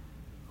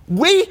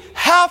 We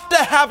have to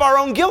have our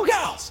own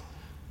Gilgals.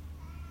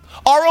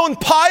 Our own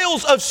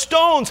piles of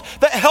stones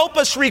that help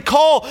us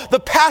recall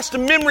the past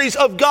memories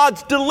of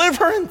God's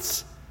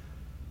deliverance.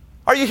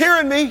 Are you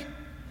hearing me?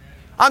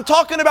 I'm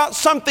talking about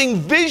something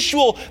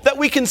visual that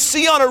we can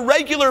see on a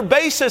regular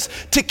basis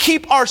to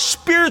keep our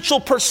spiritual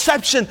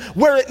perception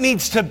where it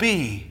needs to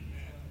be.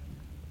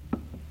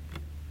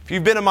 If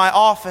you've been in my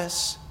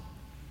office,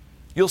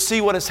 you'll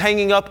see what is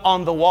hanging up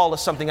on the wall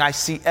is something I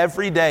see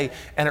every day,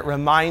 and it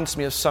reminds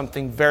me of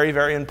something very,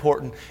 very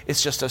important.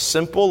 It's just a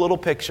simple little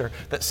picture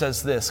that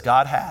says this: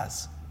 God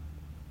has,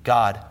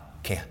 God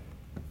can.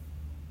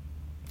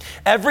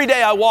 Every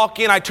day I walk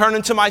in, I turn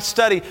into my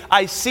study,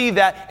 I see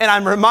that, and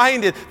I'm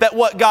reminded that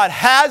what God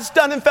has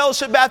done in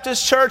Fellowship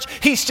Baptist Church,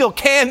 He still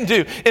can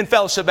do in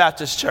Fellowship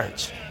Baptist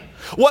Church.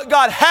 What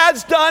God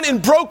has done in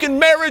broken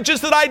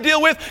marriages that I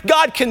deal with,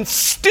 God can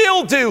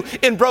still do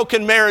in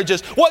broken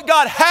marriages. What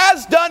God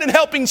has done in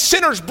helping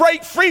sinners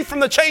break free from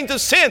the chains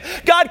of sin,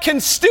 God can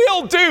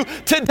still do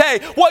today.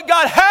 What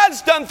God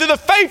has done through the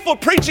faithful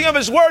preaching of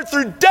His Word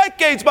through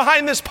decades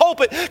behind this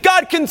pulpit,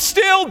 God can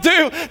still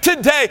do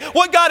today.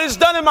 What God has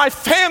done in my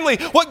family,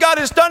 what God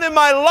has done in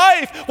my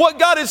life, what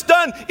God has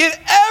done in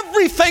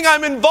everything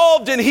I'm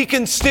involved in, He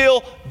can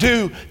still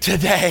do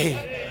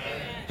today.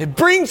 It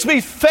brings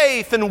me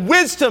faith and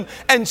wisdom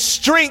and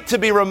strength to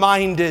be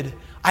reminded.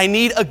 I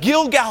need a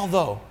Gilgal,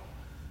 though.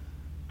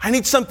 I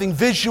need something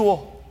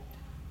visual.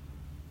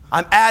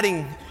 I'm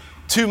adding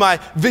to my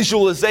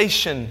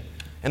visualization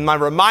and my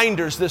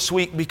reminders this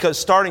week, because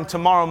starting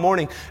tomorrow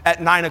morning at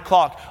 9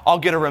 o'clock, I'll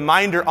get a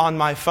reminder on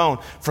my phone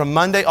from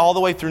Monday all the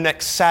way through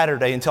next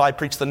Saturday until I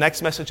preach the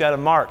next message out of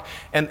Mark.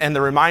 And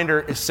the reminder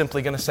is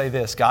simply going to say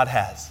this: God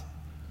has.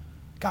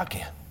 God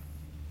can.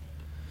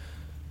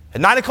 At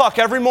 9 o'clock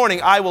every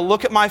morning, I will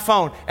look at my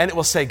phone and it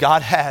will say,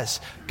 God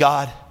has,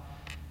 God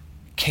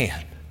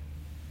can.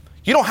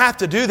 You don't have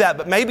to do that,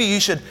 but maybe you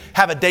should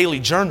have a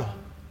daily journal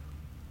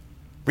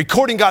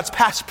recording God's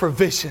past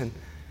provision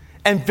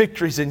and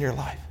victories in your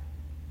life.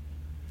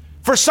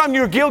 For some,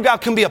 your Gilgal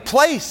can be a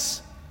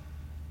place.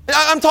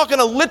 I'm talking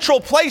a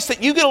literal place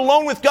that you get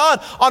alone with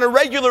God on a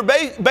regular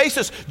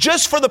basis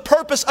just for the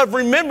purpose of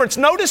remembrance.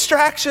 No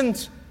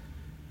distractions,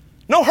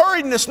 no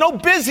hurriedness, no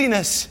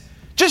busyness.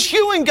 Just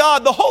you and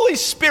God, the Holy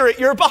Spirit,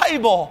 your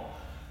Bible.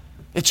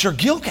 It's your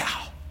Gilgal.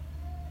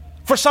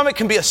 For some, it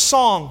can be a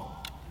song.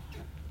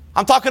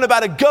 I'm talking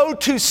about a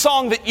go-to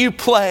song that you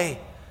play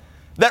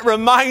that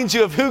reminds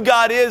you of who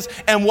God is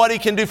and what He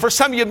can do. For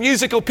some of you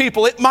musical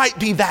people, it might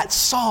be that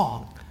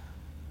song.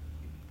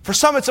 For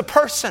some, it's a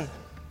person.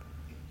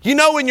 You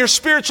know when your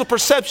spiritual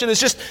perception is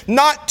just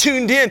not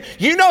tuned in,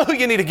 you know who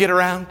you need to get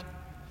around.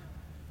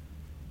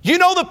 You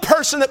know the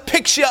person that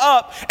picks you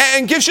up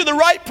and gives you the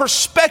right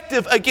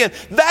perspective again.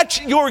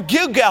 That's your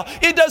Gilgal.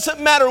 It doesn't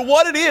matter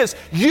what it is.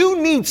 You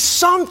need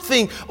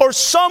something or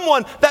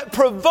someone that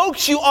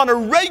provokes you on a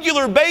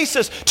regular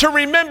basis to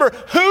remember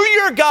who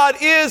your God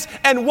is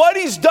and what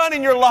He's done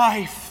in your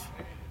life.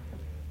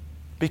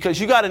 Because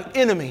you got an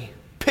enemy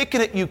picking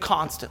at you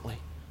constantly,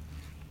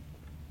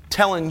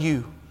 telling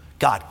you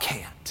God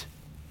can't.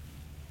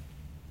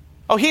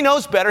 Oh, he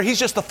knows better. He's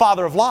just the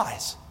father of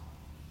lies.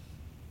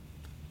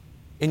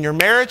 In your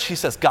marriage, he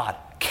says, God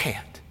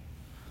can't.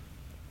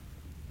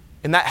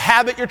 In that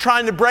habit you're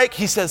trying to break,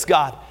 he says,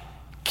 God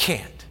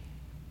can't.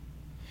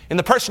 In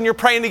the person you're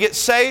praying to get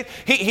saved,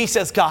 he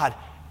says, God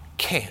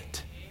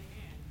can't.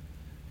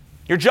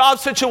 Your job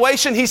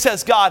situation, he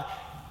says, God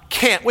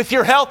can't. With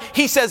your health,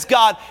 he says,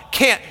 God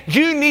can't.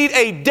 You need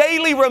a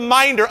daily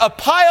reminder, a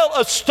pile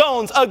of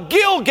stones, a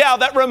Gilgal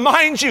that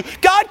reminds you,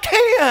 God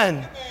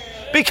can,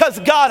 because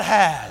God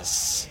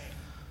has.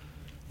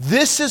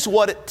 This is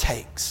what it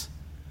takes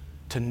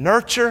to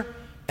nurture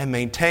and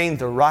maintain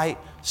the right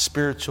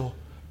spiritual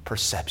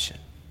perception.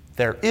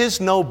 There is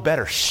no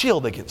better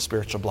shield against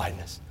spiritual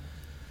blindness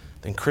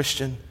than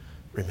Christian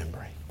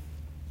remembering.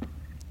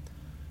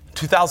 In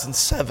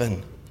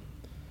 2007,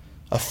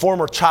 a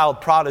former child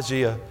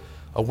prodigy, a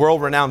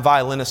world-renowned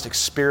violinist,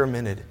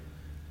 experimented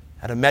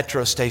at a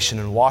metro station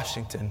in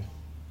Washington.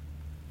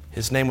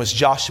 His name was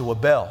Joshua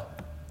Bell.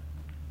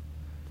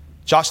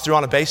 Josh threw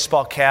on a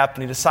baseball cap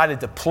and he decided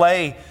to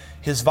play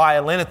his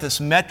violin at this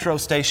metro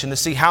station to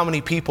see how many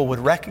people would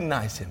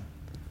recognize him.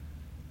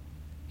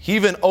 He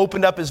even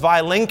opened up his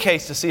violin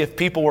case to see if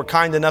people were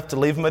kind enough to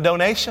leave him a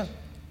donation.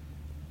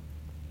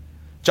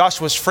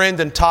 Joshua's friend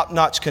and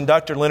top-notch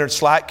conductor, Leonard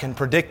Slatkin,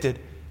 predicted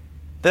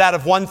that out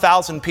of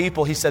 1,000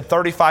 people, he said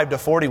 35 to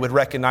 40 would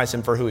recognize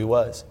him for who he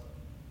was.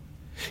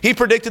 He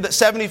predicted that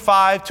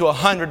 75 to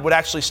 100 would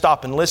actually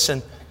stop and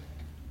listen,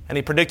 and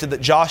he predicted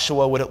that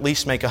Joshua would at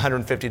least make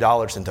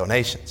 $150 in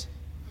donations.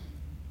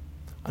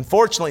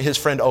 Unfortunately, his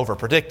friend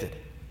overpredicted.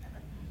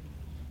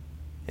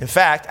 In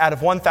fact, out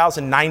of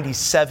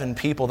 1,097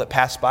 people that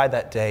passed by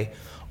that day,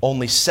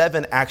 only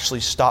 7 actually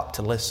stopped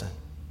to listen.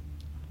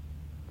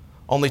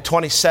 Only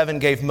 27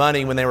 gave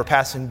money when they were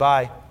passing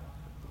by.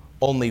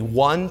 Only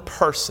one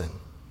person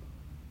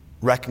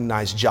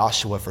recognized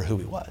Joshua for who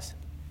he was.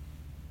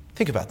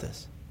 Think about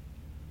this.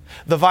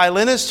 The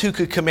violinist who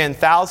could command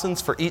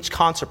thousands for each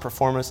concert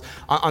performance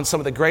on some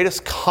of the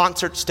greatest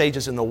concert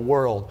stages in the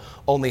world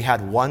only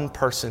had one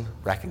person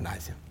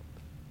recognize him.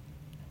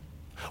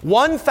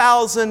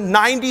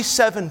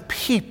 1,097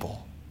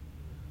 people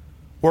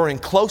were in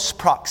close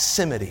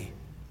proximity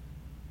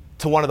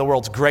to one of the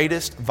world's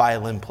greatest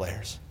violin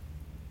players.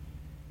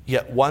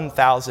 Yet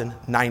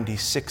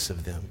 1,096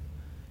 of them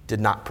did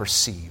not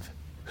perceive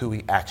who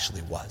he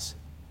actually was.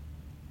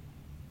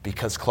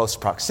 Because close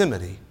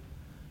proximity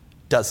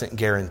doesn't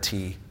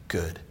guarantee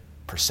good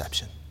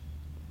perception.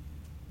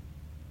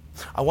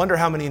 I wonder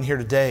how many in here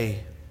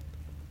today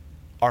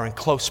are in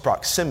close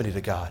proximity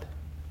to God,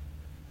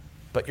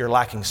 but you're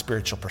lacking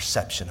spiritual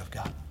perception of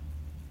God.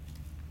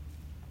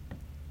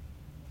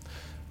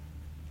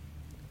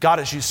 God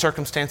has used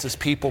circumstances,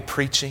 people,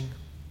 preaching,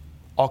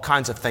 all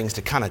kinds of things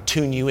to kind of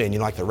tune you in,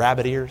 like the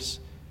rabbit ears.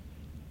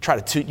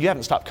 You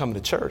haven't stopped coming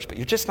to church, but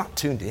you're just not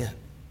tuned in.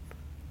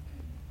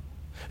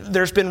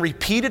 There's been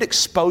repeated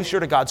exposure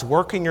to God's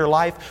work in your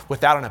life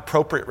without an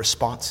appropriate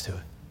response to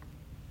it.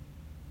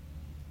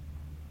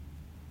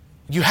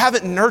 You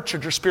haven't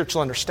nurtured your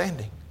spiritual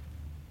understanding.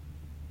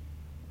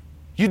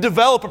 You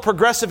develop a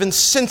progressive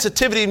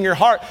insensitivity in your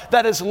heart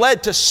that has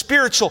led to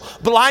spiritual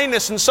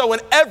blindness. And so when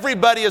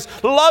everybody is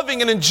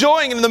loving and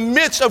enjoying in the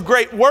midst of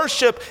great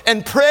worship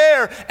and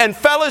prayer and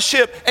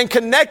fellowship and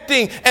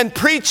connecting and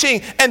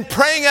preaching and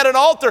praying at an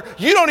altar,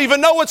 you don't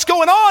even know what's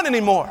going on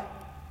anymore.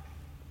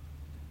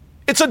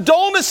 It's a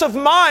dullness of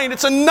mind.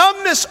 It's a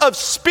numbness of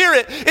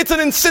spirit. It's an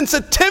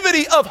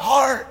insensitivity of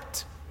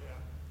heart.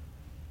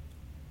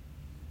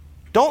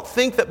 Don't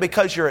think that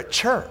because you're at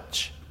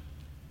church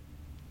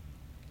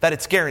that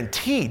it's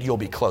guaranteed you'll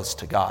be close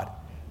to God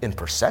in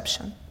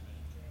perception.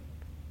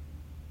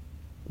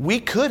 We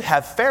could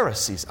have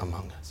Pharisees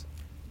among us.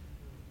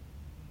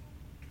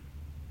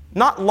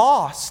 Not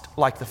lost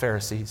like the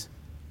Pharisees,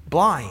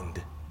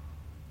 blind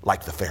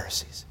like the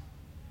Pharisees.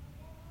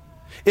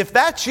 If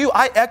that's you,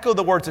 I echo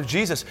the words of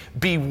Jesus.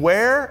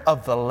 Beware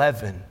of the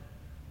leaven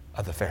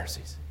of the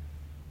Pharisees.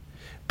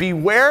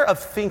 Beware of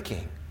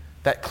thinking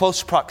that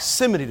close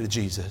proximity to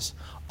Jesus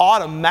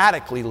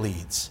automatically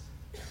leads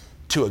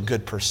to a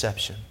good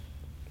perception.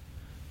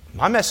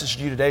 My message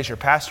to you today as your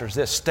pastor is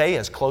this: stay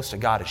as close to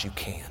God as you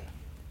can.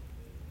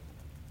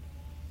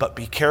 But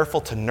be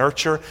careful to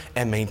nurture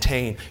and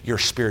maintain your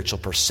spiritual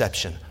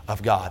perception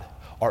of God,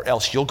 or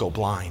else you'll go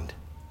blind.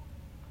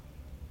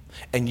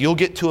 And you'll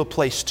get to a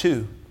place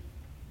too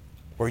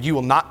where you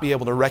will not be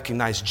able to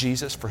recognize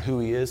Jesus for who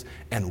He is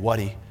and what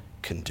He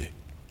can do.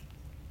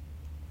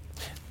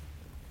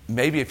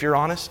 Maybe if you're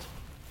honest,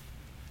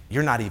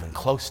 you're not even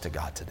close to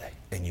God today,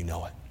 and you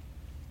know it.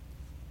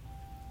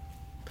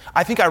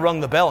 I think I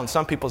rung the bell in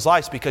some people's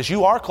lives because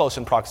you are close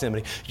in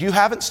proximity. You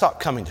haven't stopped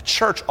coming to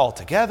church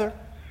altogether.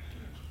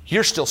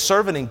 You're still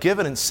serving and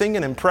giving and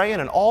singing and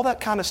praying and all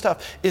that kind of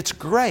stuff. It's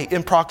great.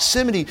 In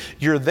proximity,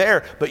 you're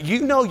there, but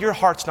you know your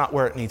heart's not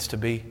where it needs to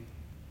be.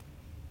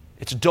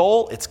 It's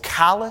dull, it's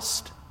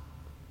calloused.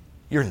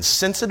 You're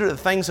insensitive to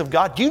the things of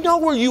God. You know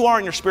where you are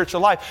in your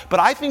spiritual life, but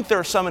I think there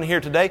are some in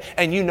here today,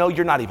 and you know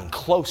you're not even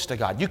close to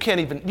God. You can't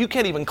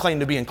even claim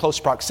to be in close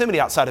proximity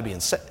outside of being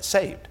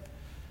saved.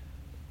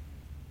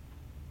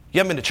 You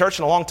haven't been to church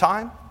in a long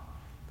time?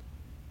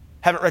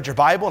 Haven't read your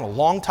Bible in a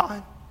long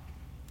time?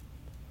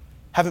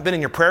 Haven't been in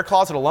your prayer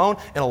closet alone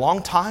in a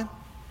long time?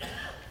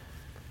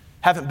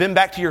 Haven't been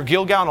back to your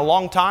Gilgal in a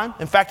long time?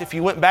 In fact, if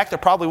you went back, there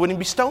probably wouldn't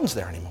be stones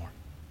there anymore.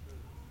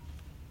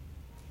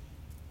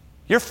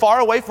 You're far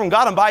away from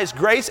God, and by His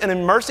grace and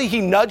in mercy,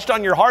 He nudged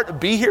on your heart to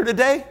be here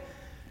today.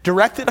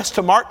 Directed us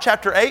to Mark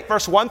chapter 8,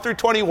 verse 1 through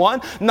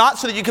 21, not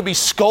so that you could be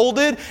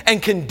scolded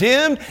and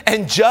condemned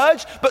and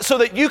judged, but so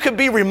that you could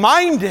be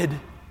reminded.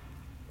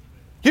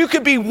 You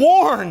could be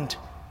warned.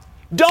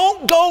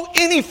 Don't go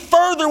any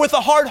further with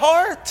a hard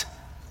heart.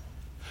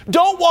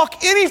 Don't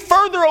walk any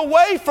further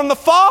away from the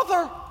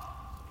Father.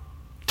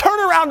 Turn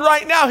around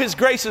right now. His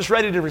grace is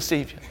ready to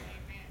receive you.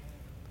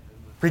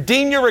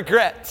 Redeem your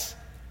regrets.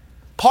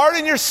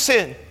 Pardon your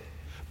sin.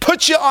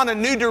 Put you on a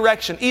new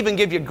direction. Even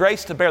give you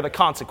grace to bear the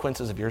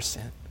consequences of your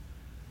sin.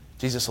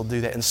 Jesus will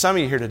do that. And some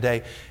of you here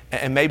today,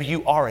 and maybe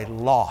you are a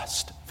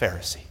lost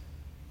Pharisee.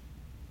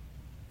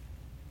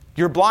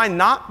 You're blind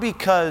not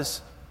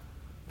because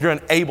you're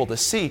unable to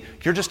see.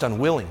 You're just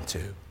unwilling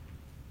to.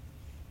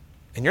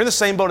 And you're in the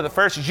same boat of the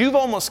Pharisees. You're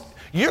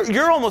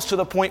almost to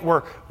the point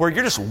where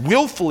you're just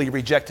willfully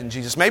rejecting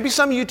Jesus. Maybe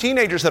some of you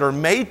teenagers that are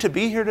made to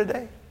be here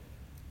today,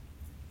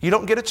 you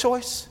don't get a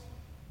choice.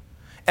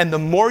 And the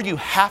more you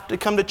have to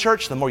come to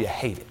church, the more you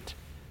hate it.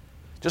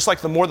 Just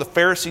like the more the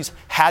Pharisees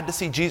had to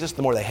see Jesus,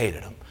 the more they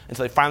hated Him.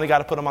 Until they finally got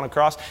to put Him on a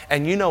cross.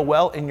 And you know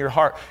well in your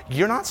heart,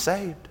 you're not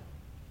saved.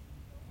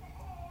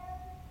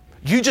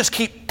 You just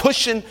keep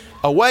pushing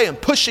away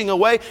and pushing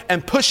away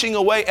and pushing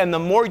away. And the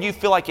more you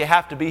feel like you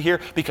have to be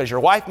here because your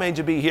wife made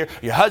you be here,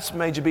 your husband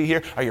made you be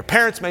here, or your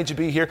parents made you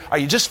be here, or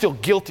you just feel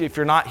guilty if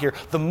you're not here,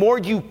 the more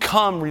you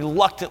come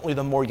reluctantly,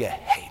 the more you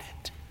hate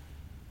it.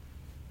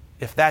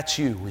 If that's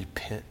you,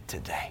 repent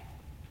today.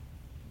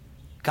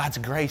 God's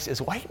grace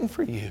is waiting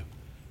for you.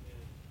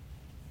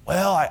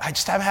 Well, I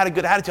just haven't had a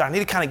good attitude. I need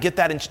to kind of get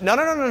that in.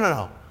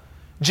 No.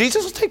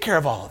 Jesus will take care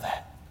of all of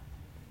that.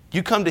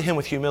 You come to Him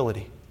with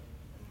humility.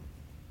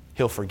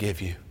 He'll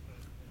forgive you.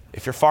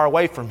 If you're far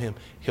away from Him,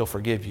 He'll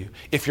forgive you.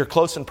 If you're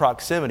close in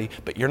proximity,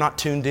 but you're not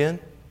tuned in,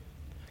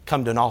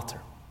 come to an altar.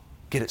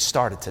 Get it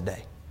started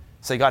today.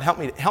 Say, God, help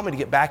me to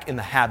get back in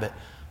the habit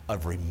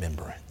of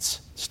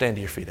remembrance. Stand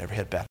to your feet, every head bowed.